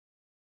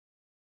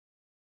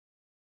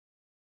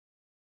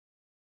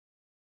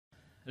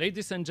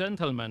Ladies and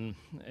gentlemen,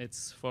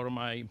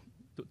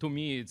 to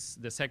me, it's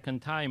the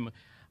second time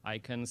I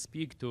can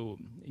speak to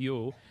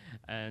you.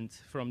 And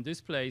from this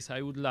place,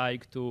 I would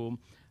like to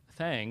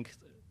thank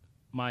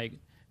my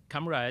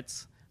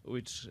comrades,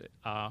 which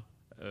are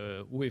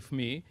with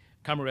me.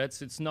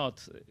 Comrades, it's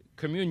not a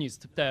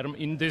communist term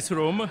in this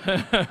room,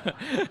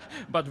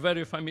 but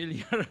very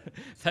familiar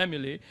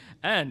family.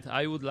 And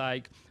I would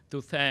like to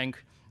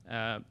thank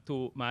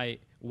to my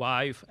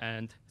wife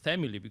and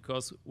family,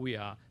 because we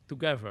are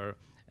together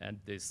at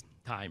this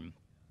time.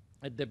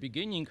 At the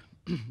beginning,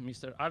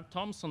 Mr. R.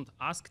 Thompson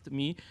asked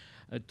me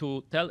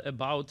to tell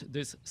about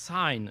this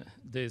sign,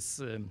 this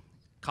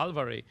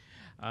Calvary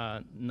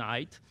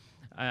night.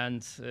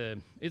 And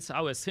it's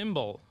our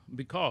symbol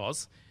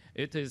because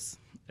it is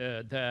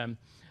the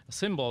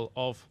symbol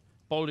of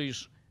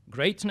Polish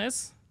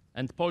greatness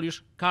and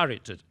Polish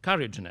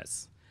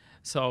courageousness.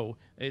 So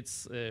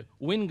it's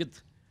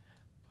winged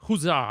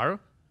hussar,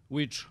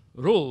 which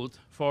ruled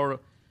for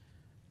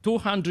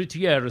 200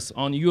 years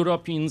on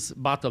European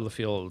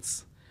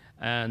battlefields.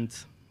 And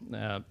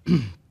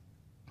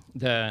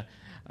there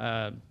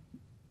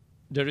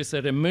is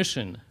a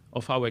remission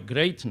of our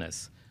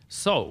greatness.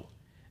 So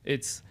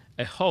it's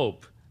a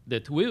hope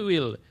that we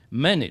will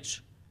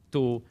manage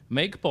to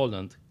make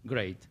Poland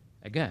great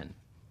again.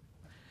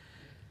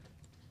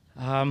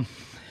 My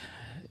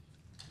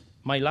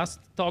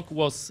last talk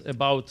was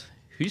about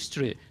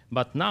history,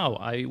 but now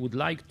I would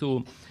like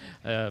to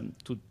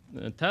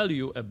tell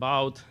you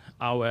about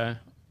our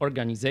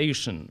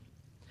organization.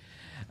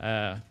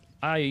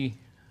 I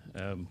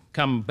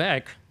come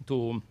back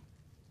to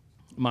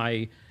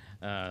my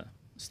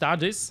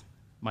studies,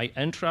 my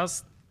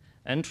entrance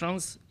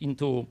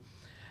into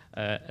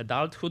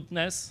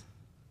adulthoodness.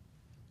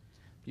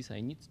 Please,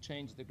 I need to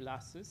change the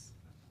glasses.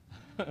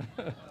 My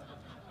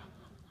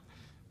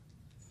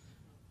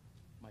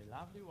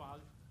lovely wife.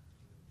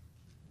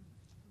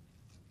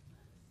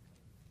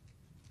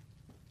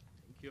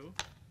 Thank you.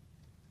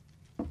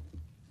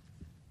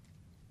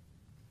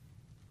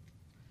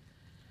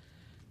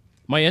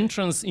 My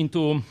entrance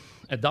into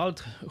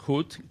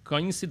adulthood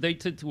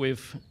coincided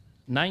with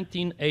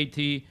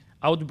 1980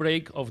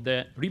 outbreak of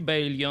the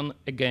rebellion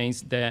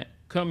against the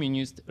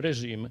communist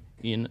regime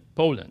in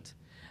Poland.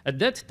 At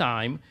that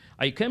time,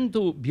 I came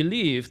to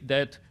believe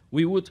that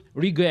we would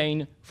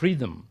regain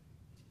freedom.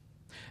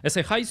 As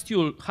a high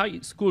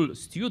school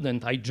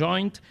student, I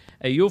joined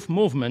a youth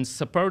movement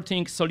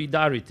supporting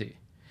solidarity.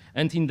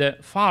 And in the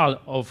fall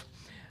of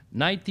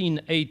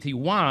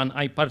 1981,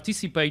 I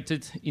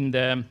participated in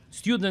the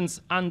students'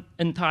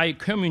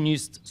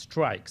 anti-communist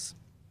strikes.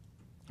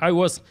 I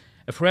was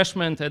a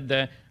freshman at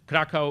the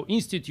Krakow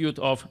Institute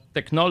of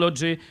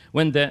Technology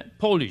when the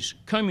Polish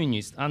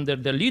communists, under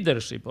the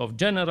leadership of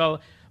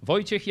General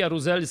Wojciech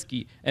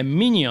Jaruzelski, a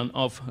minion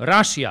of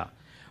Russia,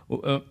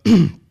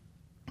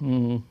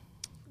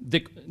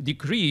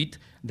 decreed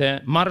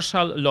the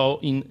martial law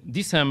in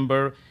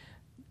December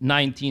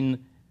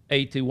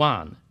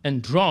 1981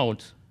 and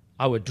drowned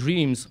our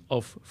dreams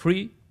of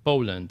free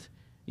Poland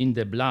in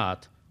the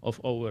blood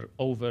of over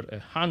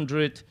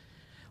 100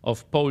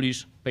 of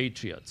Polish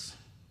patriots.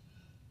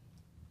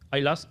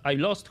 I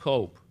lost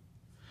hope.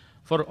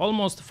 For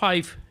almost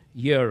 5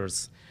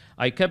 years,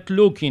 I kept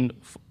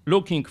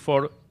looking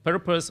for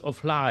purpose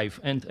of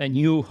life and a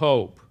new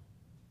hope.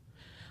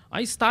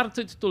 I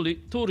started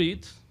to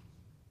read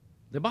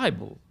the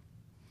Bible.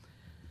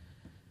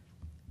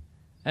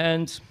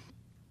 And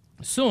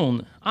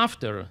soon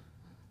after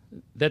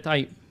that,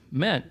 I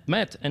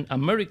met an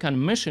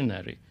American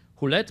missionary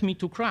who led me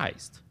to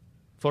Christ.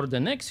 For the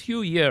next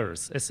few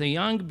years, as a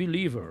young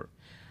believer,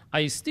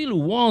 I still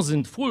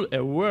wasn't fully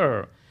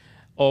aware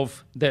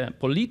of the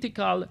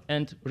political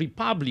and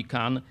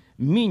republican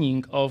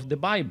meaning of the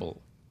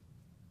Bible.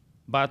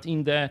 But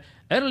in the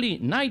early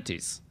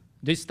 90s,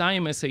 this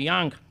time as a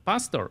young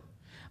pastor,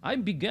 I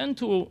began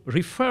to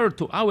refer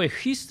to our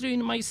history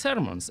in my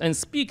sermons and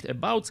speak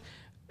about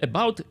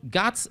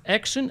God's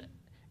action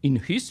in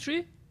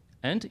history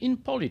and in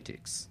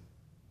politics.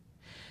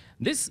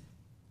 This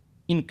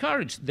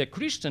encouraged the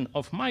Christian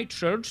of my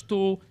church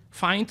to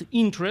find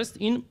interest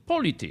in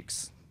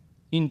politics.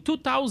 In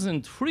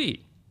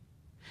 2003,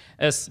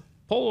 as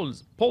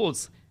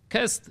Poles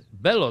cast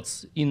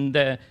ballots in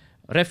the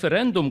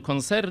referendum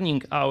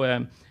concerning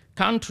our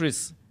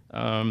country's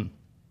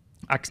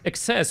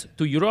access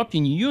to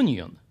European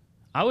Union,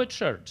 our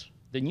church,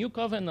 the New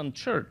Covenant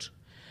Church,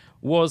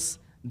 was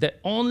the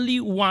only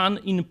one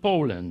in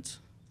Poland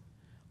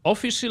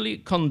officially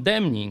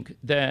condemning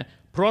the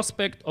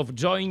prospect of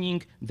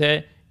joining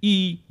the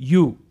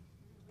EU.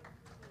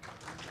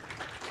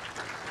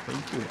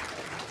 Thank you.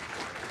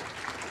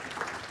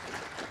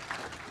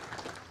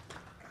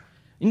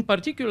 In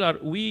particular,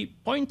 we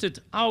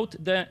pointed out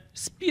the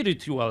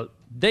spiritual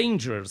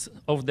dangers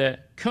of the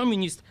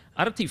communist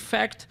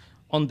artifact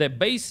on the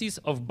basis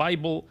of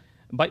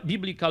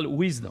biblical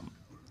wisdom.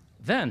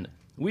 Then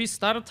we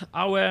start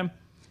our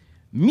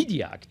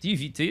media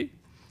activity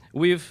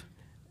with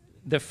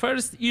the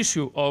first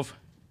issue of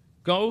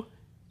Go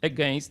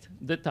Against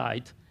the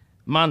Tide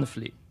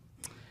monthly.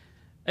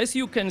 as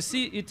you can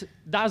see, it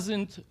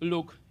doesn't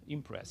look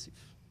impressive.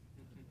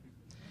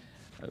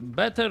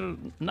 Better,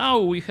 now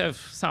we have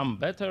some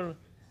better,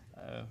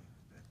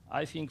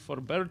 I think for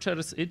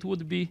Birchers it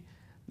would be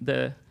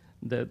the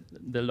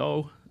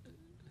low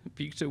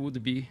picture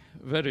would be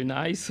very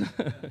nice.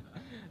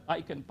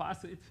 I can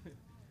pass it.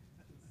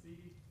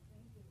 See,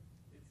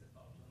 it's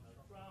about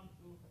Donald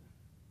Trump.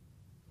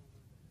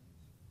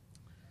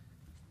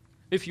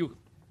 If you,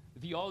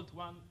 the old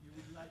one, you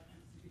would like to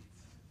see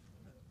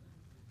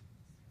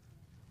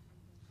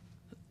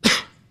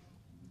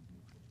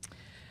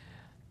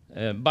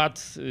it.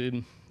 But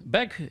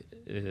back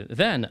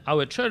then,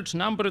 our church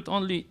numbered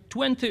only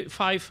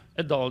 25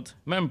 adult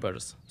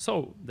members.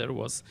 So there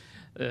was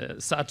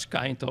such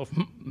kind of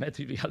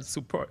material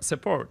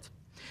support.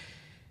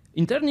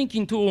 In turning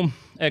into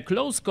a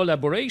close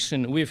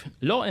collaboration with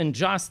Law and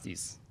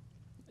Justice,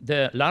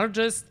 the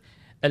largest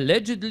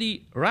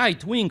allegedly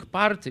right-wing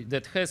party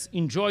that has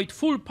enjoyed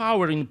full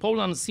power in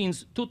Poland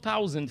since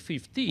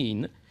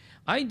 2015,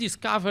 I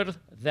discovered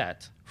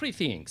that three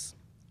things.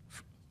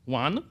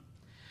 One,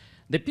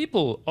 the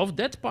people of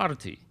that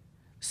party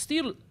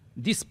still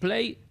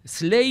display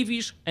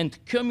slavish and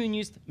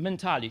communist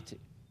mentality.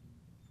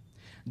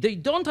 They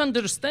don't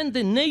understand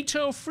the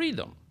nature of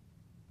freedom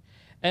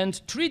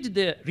and treat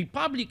the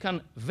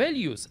Republican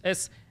values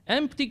as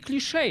empty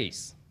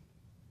cliches.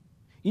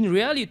 In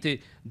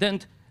reality,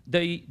 then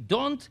they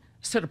don't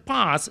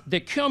surpass the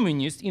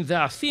communists in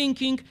their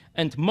thinking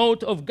and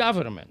mode of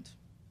government.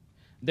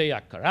 They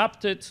are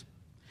corrupted,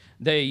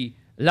 they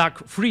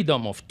lack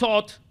freedom of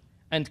thought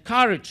and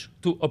courage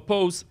to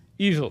oppose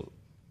evil.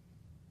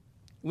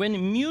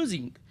 When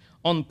musing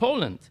on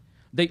Poland,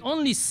 they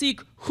only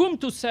seek whom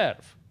to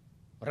serve: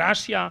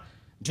 Russia,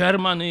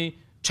 Germany,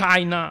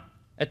 China,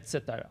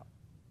 etc.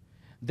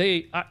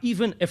 They are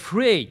even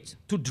afraid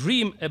to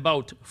dream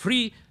about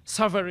free,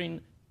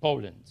 sovereign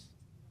Poland.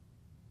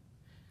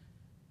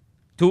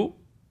 Two,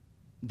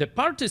 the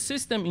party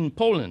system in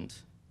Poland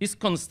is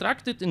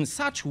constructed in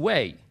such a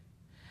way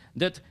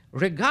that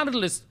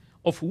regardless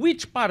of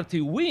which party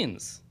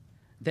wins,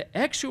 the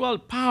actual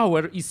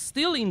power is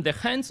still in the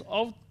hands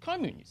of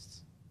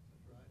communists.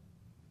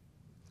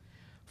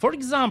 For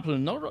example,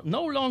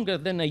 no longer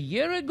than a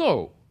year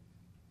ago,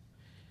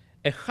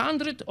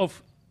 100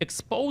 of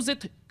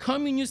exposed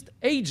communist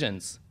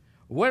agents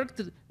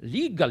worked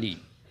legally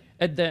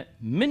at the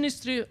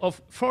Ministry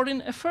of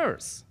Foreign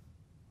Affairs.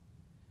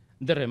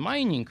 The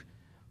remaining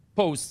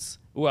posts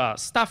were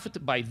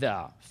staffed by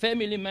their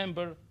family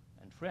members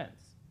and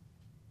friends.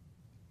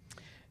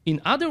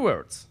 In other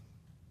words,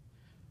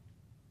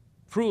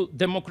 through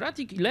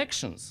democratic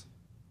elections,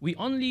 we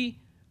only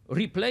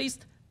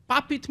replaced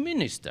puppet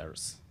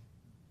ministers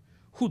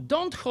who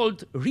don't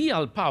hold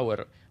real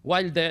power,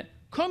 while the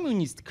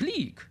communist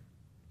clique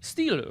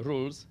still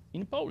rules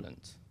in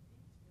Poland.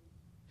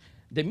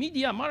 The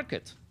media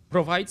market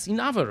provides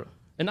another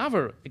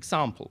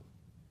example.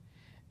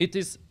 It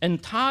is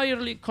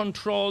entirely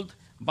controlled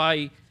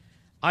by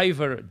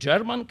either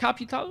German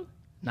capital,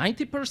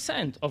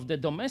 90% of the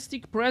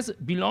domestic press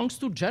belongs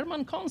to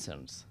German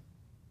concerns,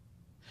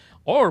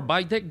 or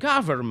by the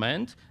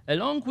government,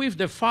 along with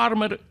the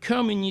former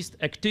communist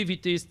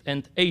activists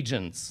and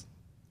agents.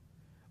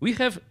 We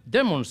have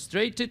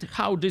demonstrated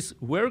how this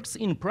works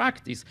in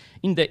practice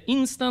in the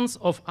instance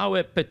of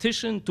our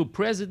petition to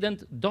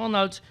President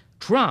Donald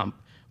Trump,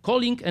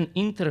 calling an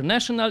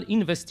international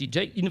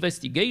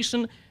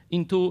investigation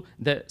into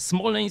the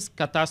Smolensk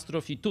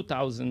catastrophe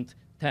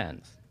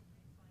 2010.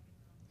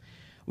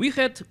 We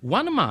had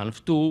 1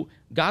 month to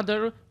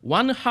gather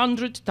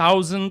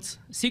 100,000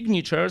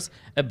 signatures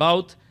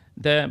about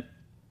the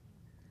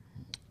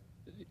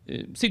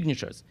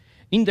signatures.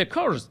 In the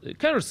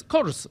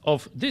course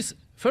of this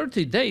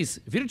 30 days,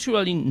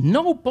 virtually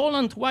no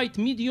Poland-wide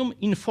medium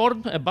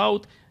informed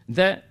about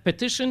the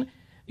petition,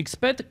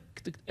 except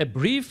a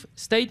brief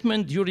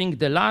statement during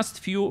the last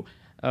few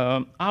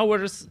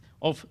hours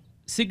of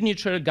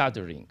signature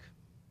gathering.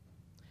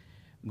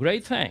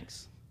 Great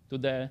thanks to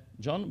the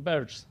John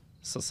Birch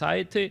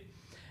Society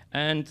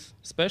and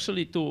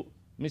especially to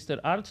Mr.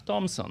 Art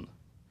Thompson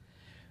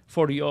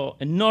for your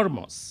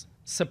enormous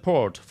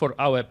support for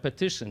our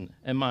petition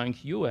among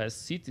US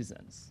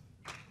citizens.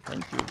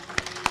 Thank you.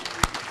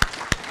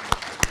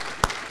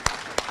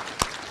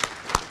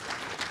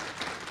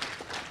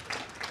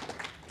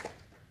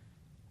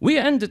 We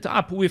ended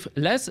up with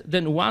less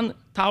than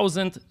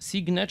 1,000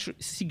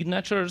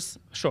 signatures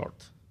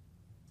short.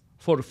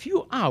 For a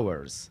few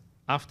hours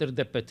after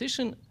the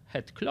petition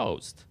had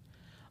closed,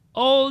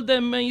 all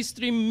the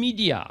mainstream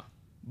media,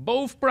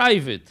 both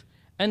private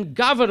and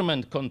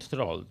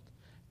government-controlled,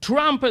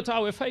 trumpet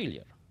our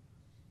failure.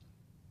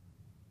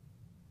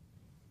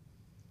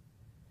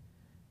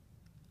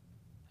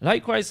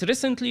 Likewise,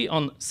 recently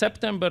on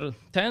September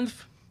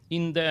 10th,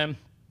 in the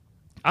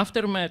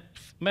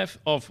aftermath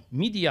of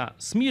media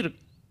smear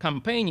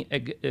campaign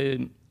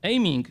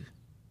aiming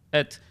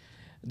at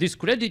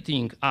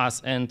discrediting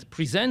us and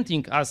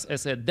presenting us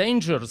as a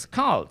dangerous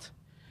cult,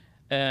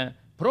 a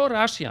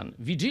pro-Russian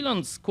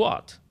vigilance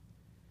squad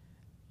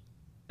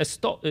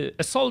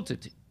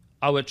assaulted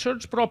our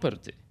church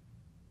property.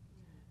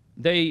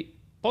 They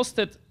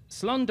posted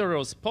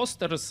slanderous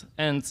posters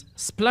and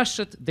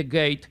splashed the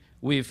gate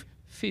with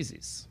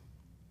feces.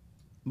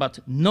 But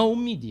no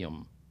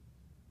medium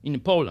in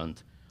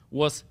Poland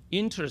was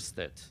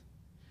interested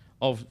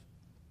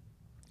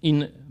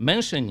in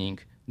mentioning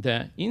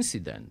the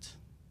incident.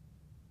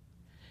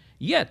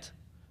 Yet,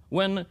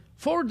 when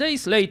 4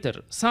 days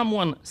later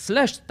someone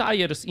slashed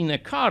tires in a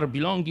car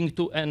belonging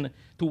to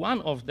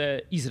one of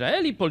the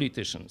Israeli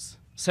politicians,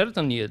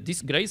 certainly a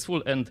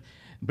disgraceful and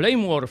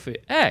blameworthy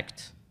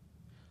act,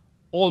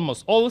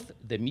 almost all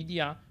the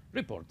media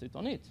reported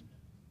on it.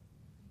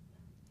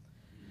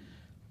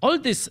 All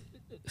these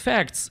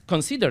facts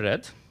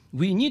considered,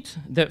 we need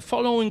the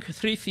following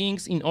three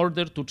things in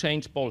order to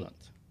change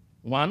Poland.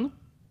 One,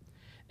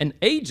 an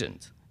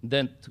agent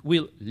that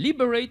will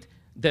liberate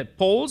the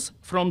Poles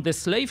from the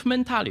slave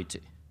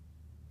mentality.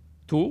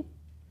 Two,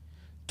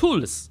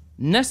 tools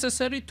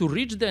necessary to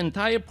reach the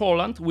entire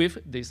Poland with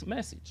this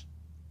message.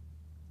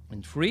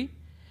 And three,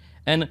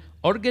 an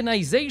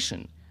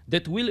organization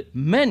that will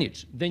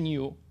manage the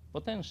new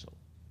potential.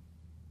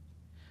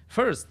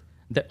 First,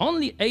 the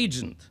only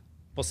agent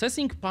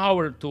possessing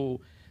power to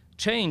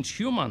change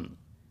human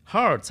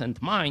hearts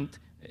and mind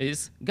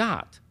is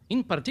God,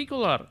 in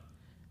particular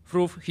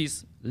through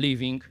his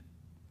living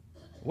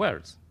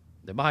words,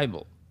 the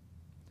Bible.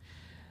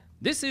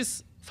 This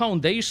is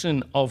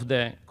foundation of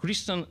the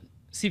Christian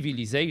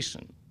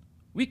civilization.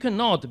 We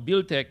cannot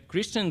build a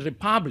Christian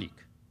republic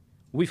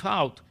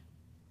without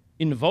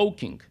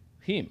invoking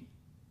him.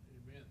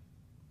 Amen.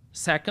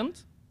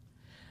 Second,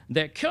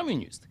 the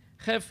communists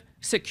have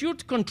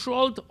secured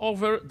control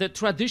over the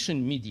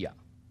tradition media,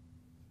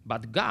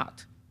 but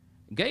God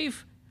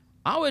gave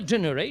our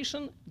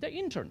generation the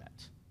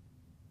internet.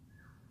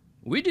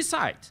 We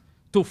decide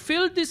to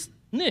fill this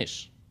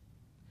niche.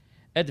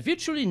 At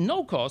virtually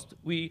no cost,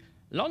 we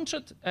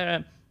launched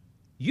a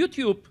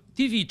YouTube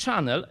TV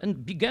channel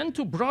and began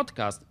to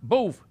broadcast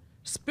both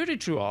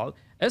spiritual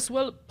as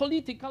well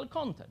political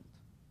content.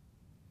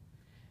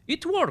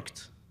 It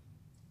worked.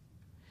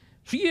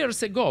 3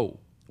 years ago,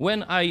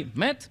 when I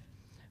met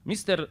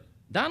Mr.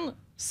 Dan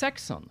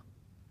Saxon,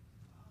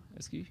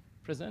 as he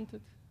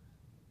presented,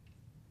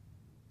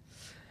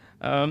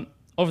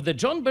 of the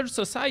John Birch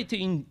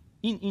Society in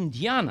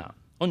Indiana,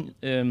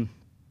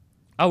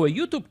 our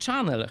YouTube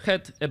channel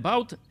had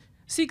about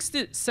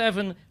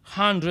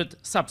 6,700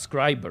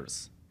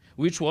 subscribers,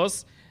 which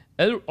was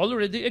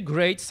already a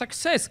great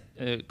success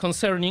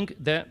concerning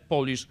the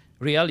Polish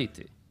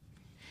reality.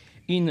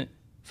 In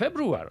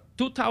February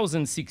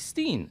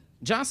 2016,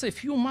 just a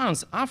few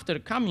months after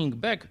coming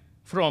back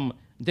from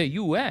the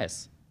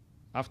US,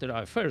 after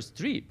our first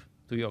trip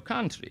to your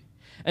country,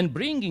 and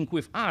bringing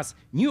with us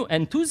new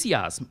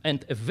enthusiasm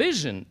and a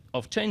vision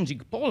of changing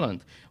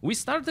Poland, we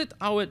started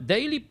our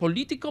daily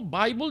political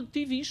Bible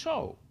TV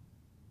show.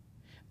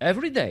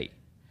 Every day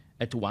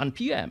at 1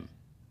 p.m.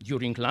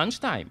 during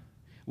lunchtime,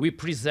 we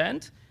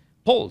present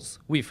Poles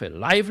with a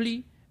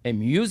lively,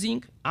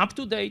 amusing,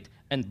 up-to-date,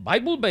 and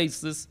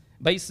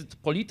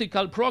Bible-based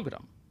political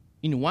program.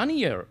 In 1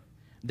 year,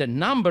 the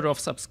number of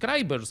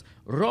subscribers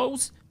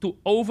rose to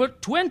over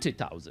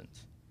 20,000,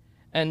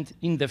 and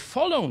in the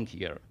following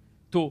year,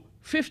 to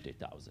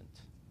 50,000.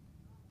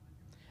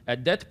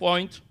 At that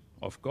point,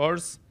 of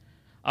course,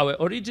 our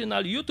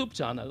original YouTube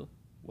channel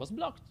was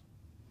blocked.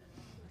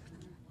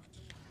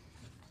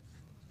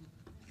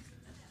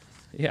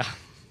 Yeah.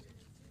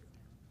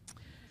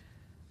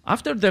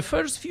 After the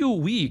first few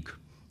weeks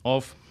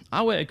of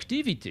our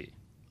activity,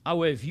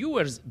 our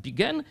viewers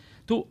began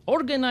to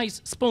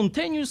organize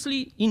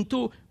spontaneously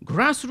into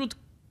grassroots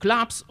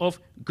clubs of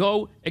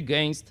Go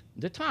Against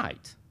the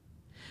Tide.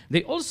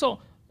 They also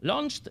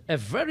launched a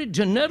very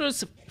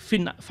generous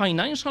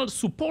financial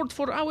support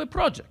for our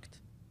project.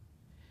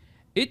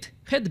 It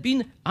had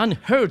been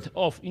unheard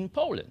of in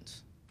Poland.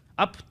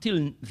 Up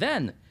till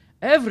then,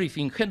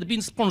 everything had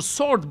been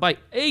sponsored by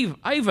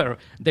either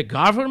the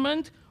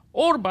government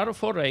or by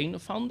foreign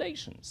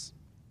foundations.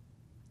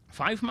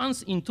 5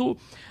 months into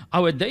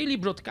our daily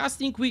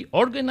broadcasting, we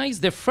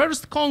organized the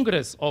first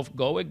Congress of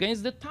Go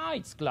Against the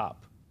Tides Club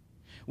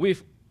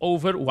with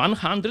over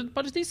 100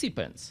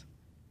 participants.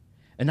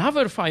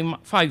 Another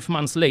 5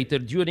 months later,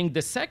 during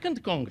the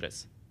second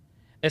Congress,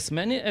 as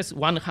many as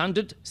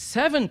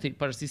 170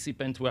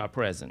 participants were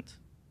present.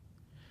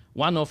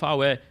 One of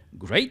our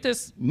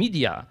greatest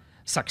media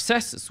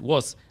successes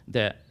was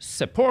the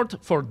support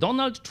for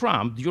Donald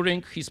Trump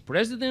during his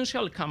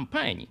presidential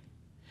campaign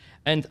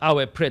and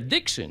our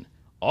prediction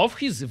of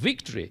his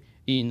victory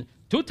in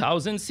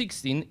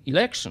 2016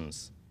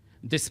 elections,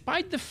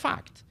 despite the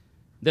fact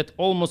that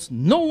almost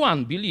no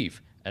one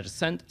believed, and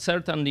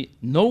certainly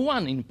no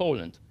one in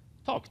Poland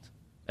talked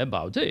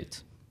about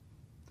it.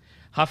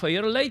 Half a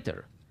year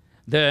later,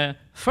 the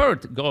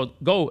third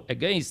Go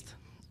Against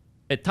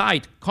a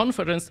Tide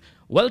conference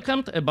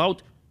welcomed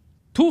about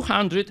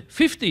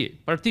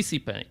 250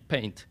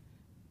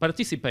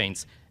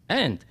 participants,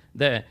 and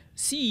the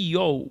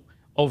CEO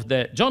of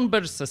the John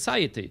Birch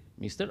Society,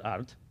 Mr.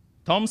 Art,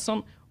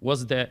 Thompson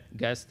was the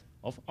guest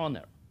of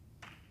honor.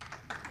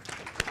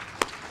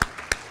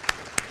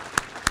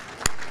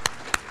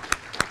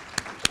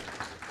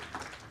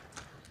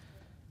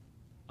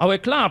 Our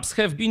clubs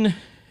have been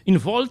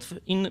involved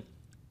in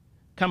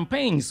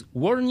campaigns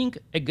warning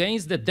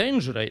against the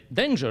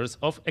dangers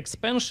of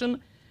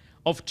expansion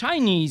of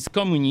Chinese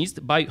communists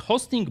by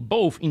hosting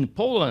both in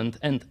Poland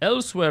and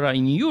elsewhere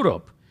in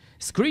Europe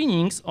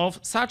screenings of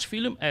such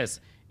films as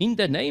In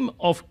the Name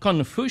of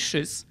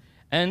Confucius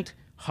and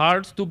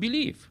Hard to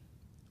Believe.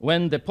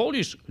 When the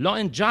Polish Law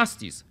and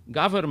Justice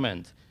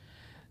government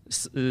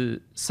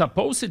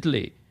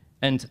supposedly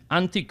an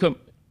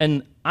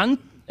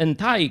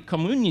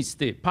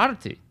anti-communist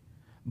party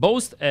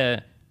boasts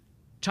a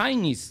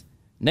Chinese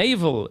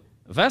naval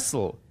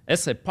vessel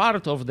as a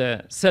part of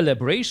the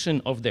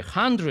celebration of the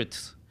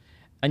 100th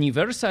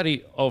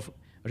anniversary of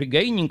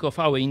regaining of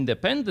our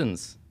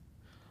independence,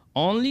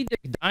 only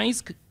the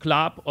Gdańsk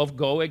Club of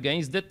Go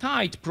Against the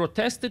Tide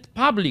protested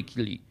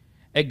publicly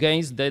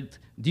against that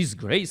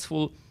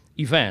disgraceful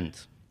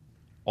event.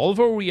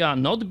 Although we are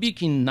not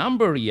big in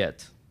number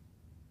yet,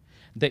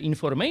 the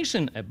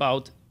information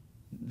about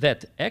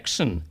that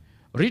action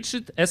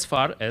reached as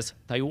far as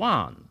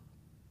Taiwan.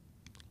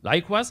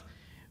 Likewise,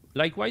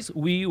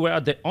 we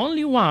were the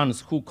only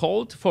ones who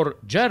called for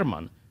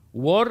German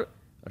war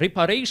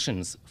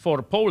reparations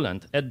for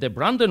Poland at the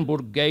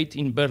Brandenburg Gate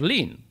in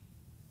Berlin.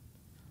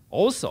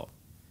 Also,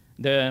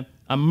 the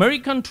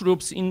American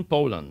troops in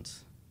Poland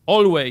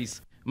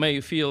always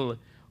may feel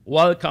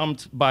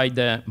welcomed by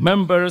the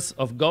members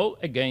of Go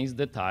Against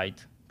the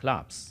Tide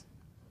clubs.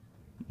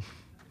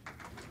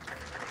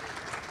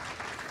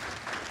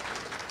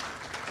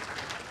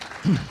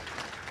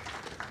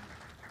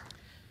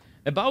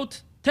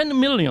 About 10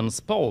 million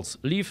Poles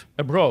live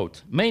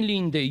abroad, mainly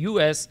in the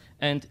US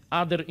and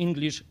other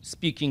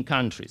English-speaking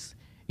countries.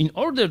 In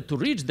order to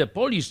reach the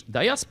Polish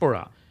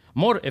diaspora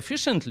more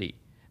efficiently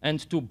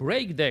and to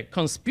break the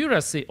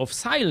conspiracy of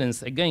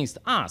silence against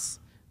us,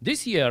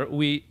 this year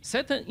we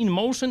set in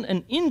motion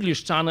an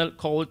English channel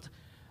called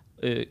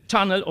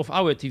channel of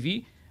our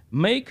TV,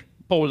 Make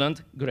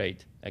Poland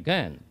Great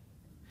Again.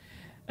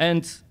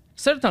 And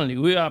certainly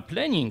we are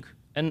planning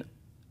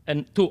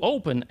to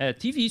open a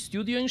TV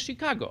studio in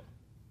Chicago.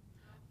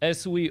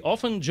 As we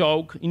often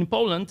joke, in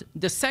Poland,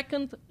 the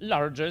second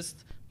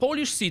largest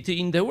Polish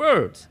city in the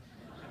world,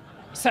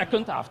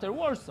 second after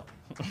Warsaw.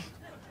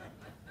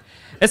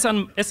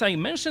 As I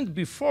mentioned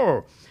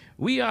before,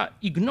 we are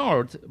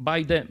ignored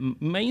by the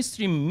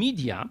mainstream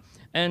media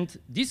and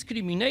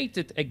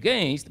discriminated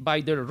against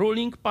by the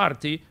ruling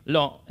party,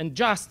 Law and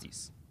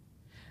Justice.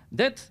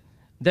 That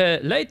the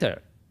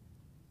latter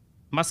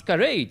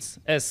masquerades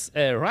as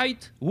a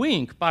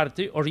right-wing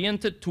party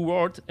oriented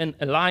toward an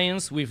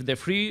alliance with the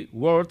free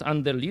world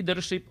under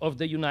leadership of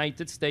the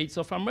United States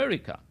of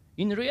America.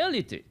 In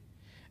reality,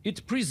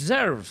 it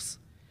preserves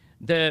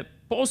the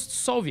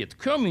post-Soviet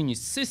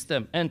communist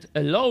system and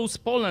allows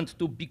Poland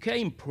to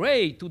become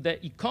prey to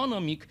the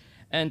economic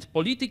and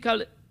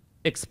political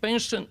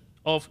expansion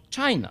of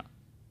China.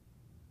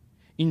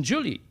 In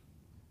July,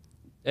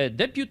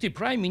 Deputy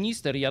Prime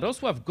Minister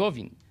Jarosław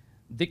Gowin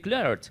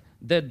declared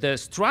that the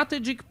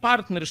strategic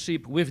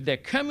partnership with the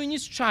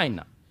Communist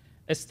China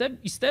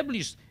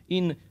established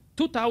in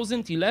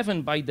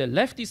 2011 by the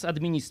leftist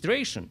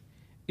administration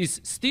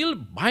is still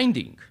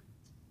binding.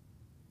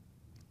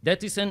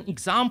 That is an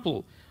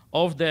example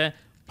of the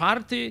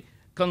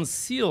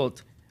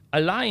party-concealed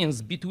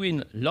alliance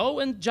between Law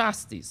and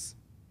Justice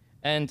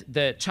and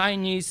the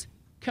Chinese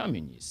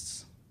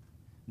communists.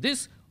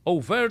 This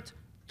overt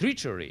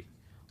treachery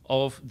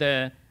of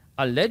the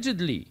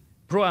allegedly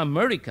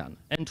pro-American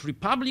and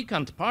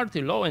Republican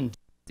Party Law and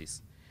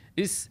Justice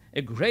is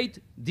a great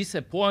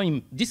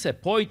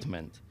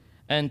disappointment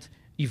and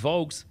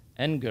evokes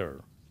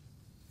anger,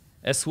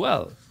 as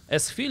well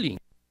as feeling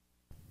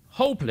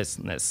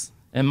hopelessness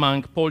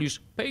among Polish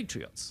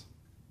patriots.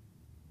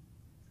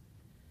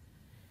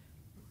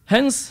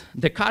 Hence,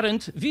 the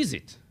current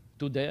visit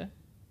to the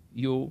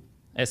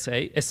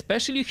USA,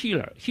 especially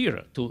here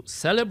to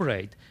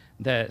celebrate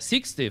the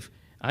 60th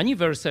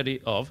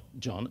anniversary of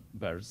John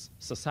Birch's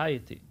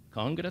Society.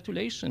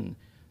 Congratulations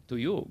to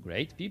you,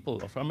 great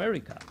people of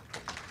America.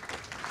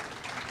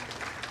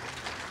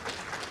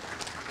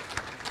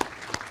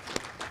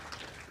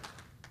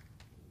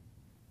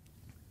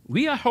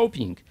 We are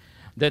hoping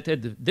that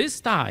at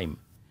this time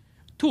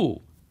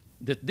too,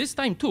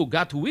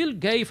 God will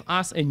give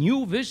us a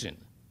new vision.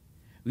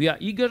 We are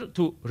eager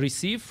to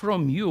receive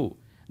from you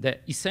the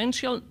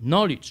essential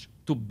knowledge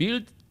to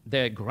build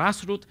the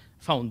grassroots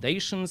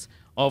foundations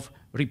of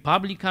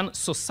Republican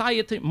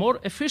society more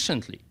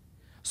efficiently,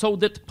 so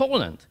that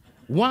Poland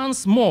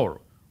once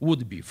more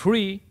would be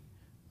free,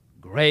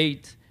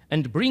 great,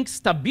 and bring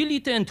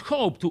stability and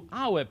hope to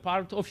our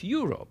part of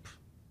Europe.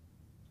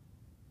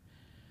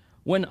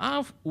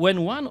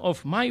 When one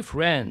of my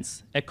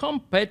friends, a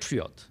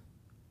compatriot,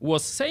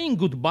 was saying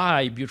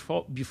goodbye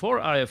before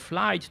our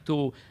flight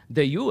to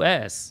the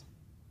US,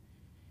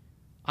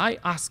 I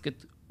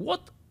asked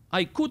what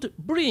I could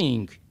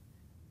bring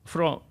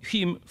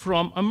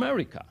from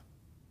America.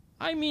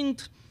 I mean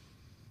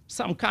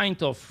some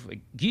kind of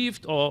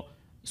gift or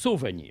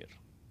souvenir.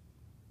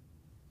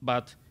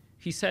 But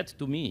he said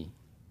to me,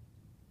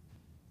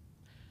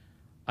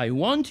 I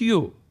want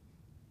you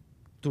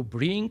to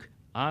bring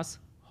us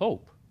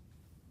hope.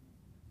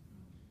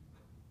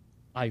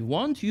 I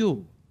want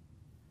you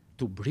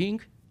to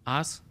bring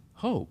us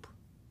hope.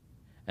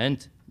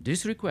 And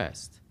this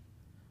request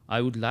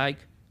I would like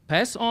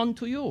pass on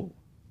to you,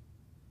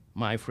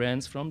 my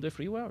friends from the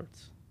free world.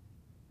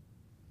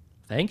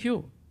 Thank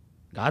you.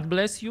 God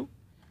bless you.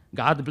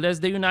 God bless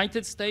the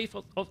United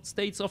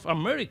States of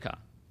America.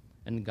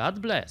 And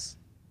God bless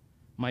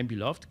my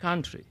beloved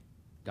country.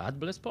 God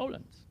bless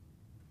Poland.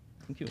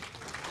 Thank you.